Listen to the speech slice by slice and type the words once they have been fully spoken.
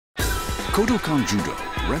Shodokan Judo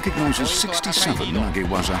recognizes 67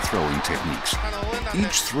 nagewaza throwing techniques.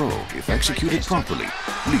 Each throw, if executed properly,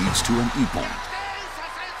 leads to an ippon.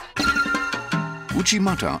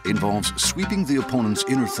 Uchimata involves sweeping the opponent's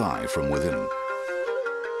inner thigh from within.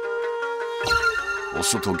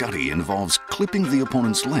 Osotogari involves clipping the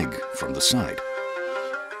opponent's leg from the side.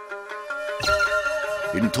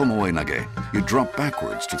 In tomoe nage, you drop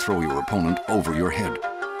backwards to throw your opponent over your head.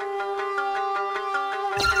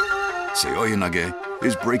 Seoi nage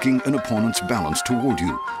is breaking an opponent's balance toward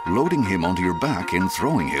you, loading him onto your back and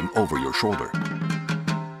throwing him over your shoulder.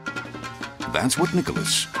 That's what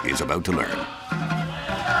Nicholas is about to learn.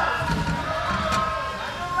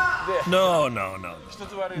 No.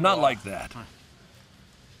 Not like that.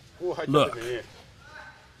 Look.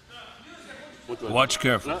 Watch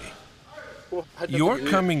carefully. You're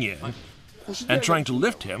coming in and trying to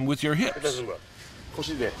lift him with your hips.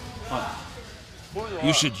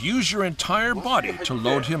 You should use your entire body to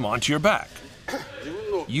load him onto your back.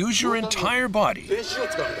 Use your entire body.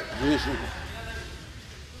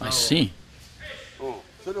 I see.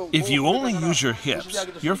 If you only use your hips,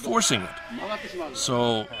 you're forcing it.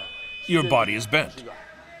 So your body is bent.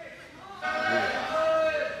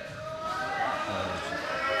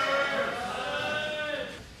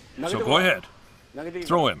 So go ahead.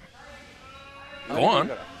 Throw him. Go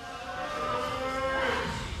on.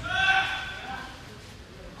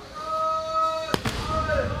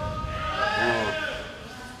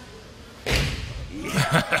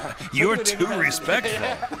 You're too respectful.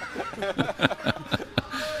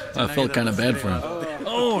 I felt kind of bad for him.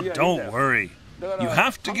 Oh, don't worry. You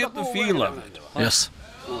have to get the feel of it. Yes.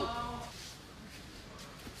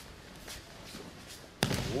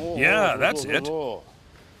 Yeah, that's it.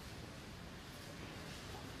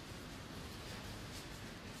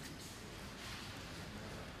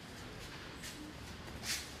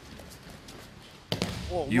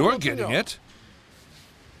 You're getting it.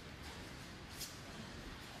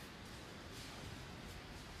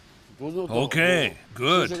 Okay,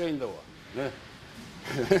 good.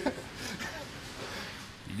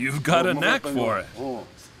 You've got a knack for it.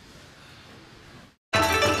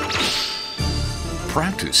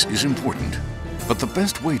 Practice is important, but the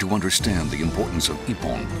best way to understand the importance of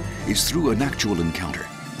ippon is through an actual encounter.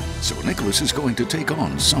 So Nicholas is going to take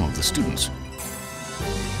on some of the students.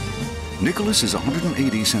 Nicholas is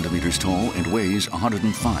 180 centimeters tall and weighs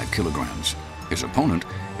 105 kilograms. His opponent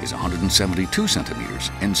is 172 centimeters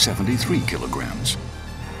and 73 kilograms.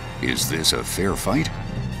 Is this a fair fight?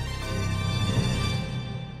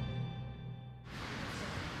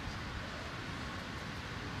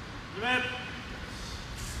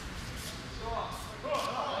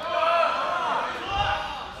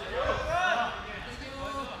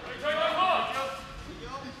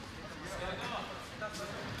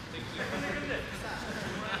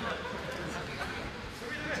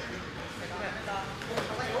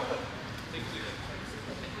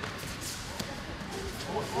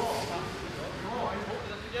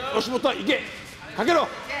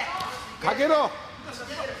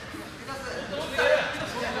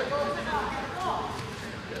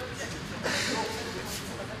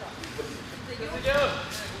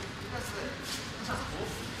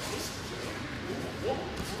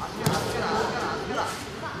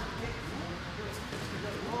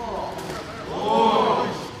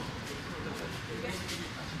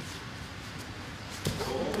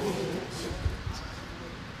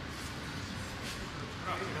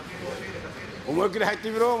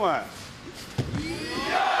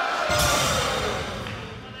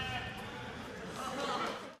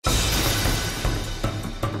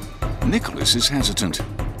 Nicholas is hesitant.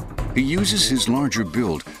 He uses his larger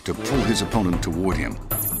build to pull his opponent toward him,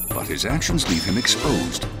 but his actions leave him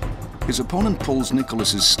exposed. His opponent pulls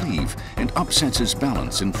Nicholas's sleeve and upsets his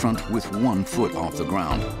balance in front with one foot off the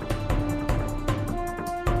ground.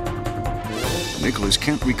 Nicholas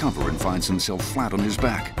can't recover and finds himself flat on his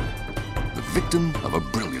back, the victim of a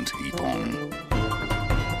brilliant ippon.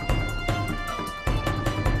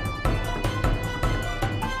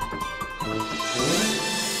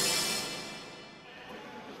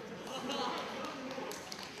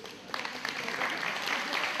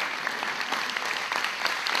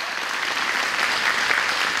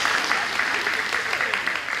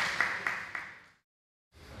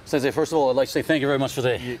 Sensei, first of all, I'd like to say thank you very much for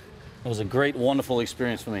today. It was a great, wonderful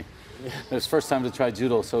experience for me. It was the first time to try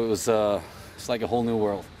judo, so it was it's like a whole new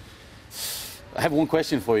world. I have one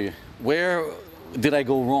question for you. Where did I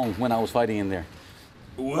go wrong when I was fighting in there?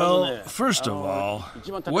 Well, first of all,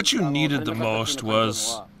 what you needed the most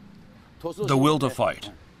was the will to fight.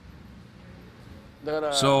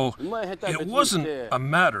 So it wasn't a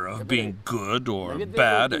matter of being good or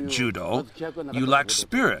bad at judo. You lacked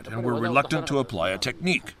spirit and were reluctant to apply a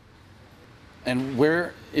technique. And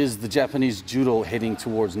where is the Japanese judo heading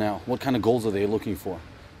towards now? What kind of goals are they looking for?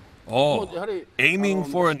 Oh, aiming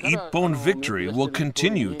for an ippon victory will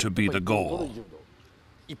continue to be the goal.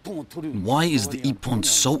 Why is the ippon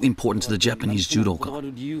so important to the Japanese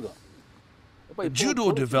judoka?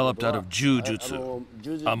 Judo developed out of jujutsu,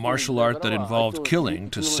 a martial art that involved killing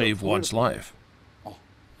to save one's life.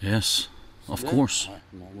 Yes, of course.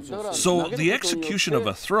 So the execution of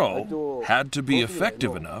a throw had to be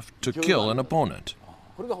effective enough to kill an opponent.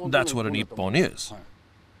 That's what an ippon is.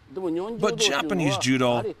 But Japanese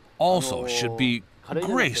judo also should be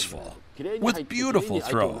graceful, with beautiful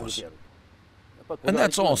throws. And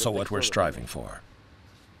that's also what we're striving for.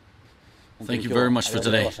 Thank you very much for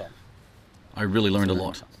today. I really learned a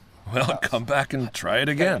lot. Well, come back and try it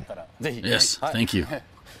again. Yes, thank you.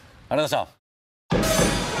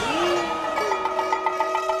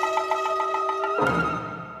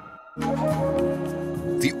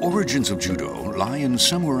 The origins of judo lie in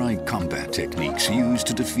samurai combat techniques used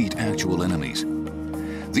to defeat actual enemies.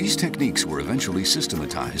 These techniques were eventually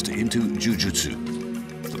systematized into jujutsu.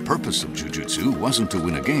 The purpose of jujutsu wasn't to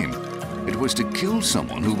win a game. It was to kill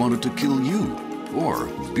someone who wanted to kill you, or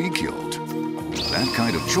be killed. That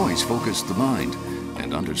kind of choice focused the mind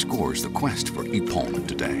and underscores the quest for ippon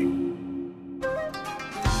today.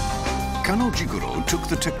 Kano Jigoro took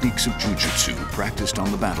the techniques of jujutsu practiced on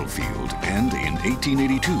the battlefield and, in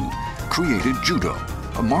 1882, created judo,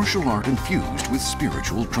 a martial art infused with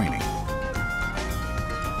spiritual training.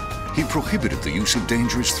 He prohibited the use of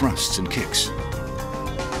dangerous thrusts and kicks.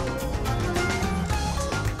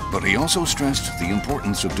 But he also stressed the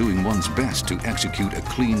importance of doing one's best to execute a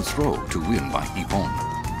clean throw to win by ippon.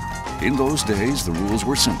 In those days, the rules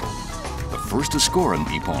were simple. The first to score an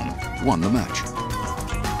ippon won the match.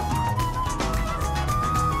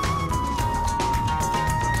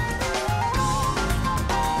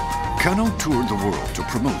 Kano toured the world to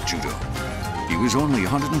promote judo. He was only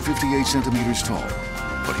 158 centimeters tall,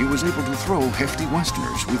 but he was able to throw hefty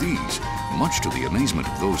Westerners with ease, much to the amazement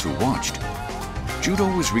of those who watched. Judo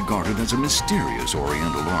was regarded as a mysterious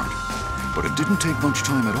Oriental art, but it didn't take much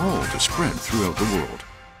time at all to spread throughout the world.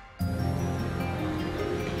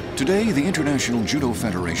 Today, the International Judo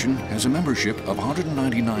Federation has a membership of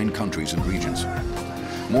 199 countries and regions.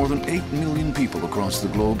 More than 8 million people across the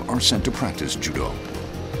globe are sent to practice judo.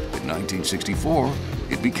 In 1964,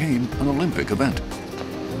 it became an Olympic event.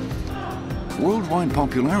 Worldwide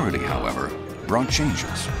popularity, however, brought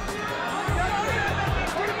changes.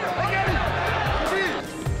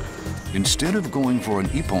 Instead of going for an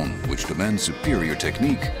ippon, which demands superior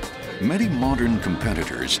technique, many modern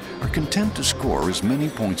competitors are content to score as many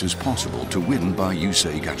points as possible to win by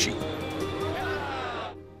yusei gachi.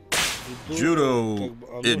 Judo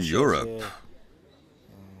in Europe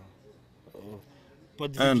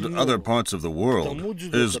and other parts of the world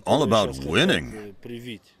is all about winning,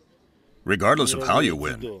 regardless of how you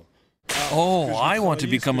win. Oh, I want to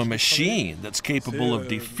become a machine that's capable of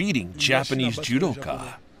defeating Japanese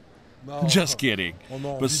judoka. Just kidding.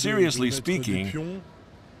 But seriously speaking,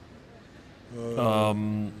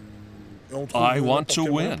 I want to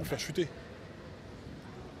win.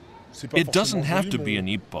 It doesn't have to be an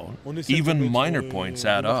ippon. Even minor points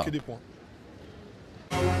add up.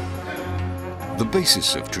 The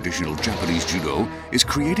basis of traditional Japanese judo is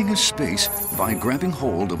creating a space by grabbing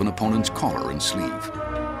hold of an opponent's collar and sleeve.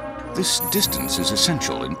 This distance is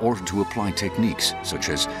essential in order to apply techniques such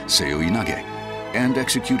as seoi nage and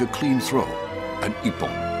execute a clean throw, an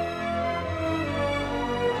ippon.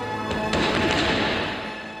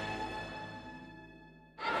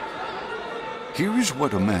 Here is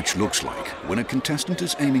what a match looks like when a contestant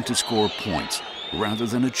is aiming to score points rather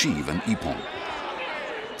than achieve an ippon.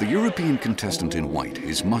 The European contestant in white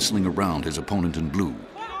is muscling around his opponent in blue.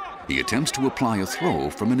 He attempts to apply a throw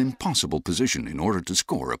from an impossible position in order to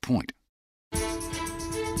score a point.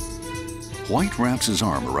 White wraps his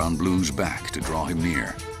arm around Blue's back to draw him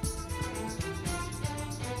near.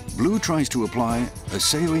 Blue tries to apply a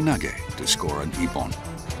seoi nage to score an ippon.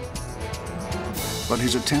 But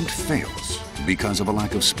his attempt fails because of a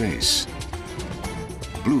lack of space.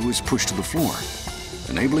 Blue is pushed to the floor,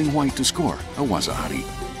 enabling White to score a wazahari.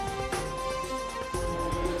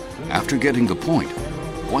 After getting the point,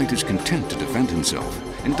 White is content to defend himself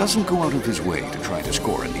and doesn't go out of his way to try to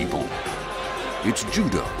score an ippon. It's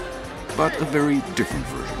judo, but a very different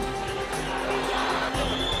version.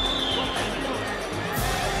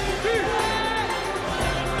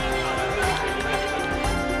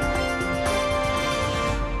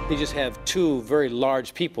 They just have two very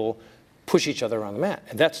large people push each other around the mat.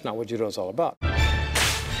 And that's not what judo is all about.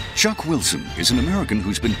 Chuck Wilson is an American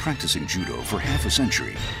who's been practicing judo for half a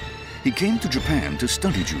century. He came to Japan to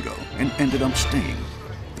study judo and ended up staying.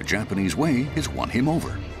 The Japanese way has won him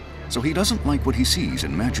over. So he doesn't like what he sees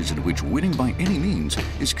in matches in which winning by any means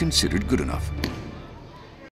is considered good enough.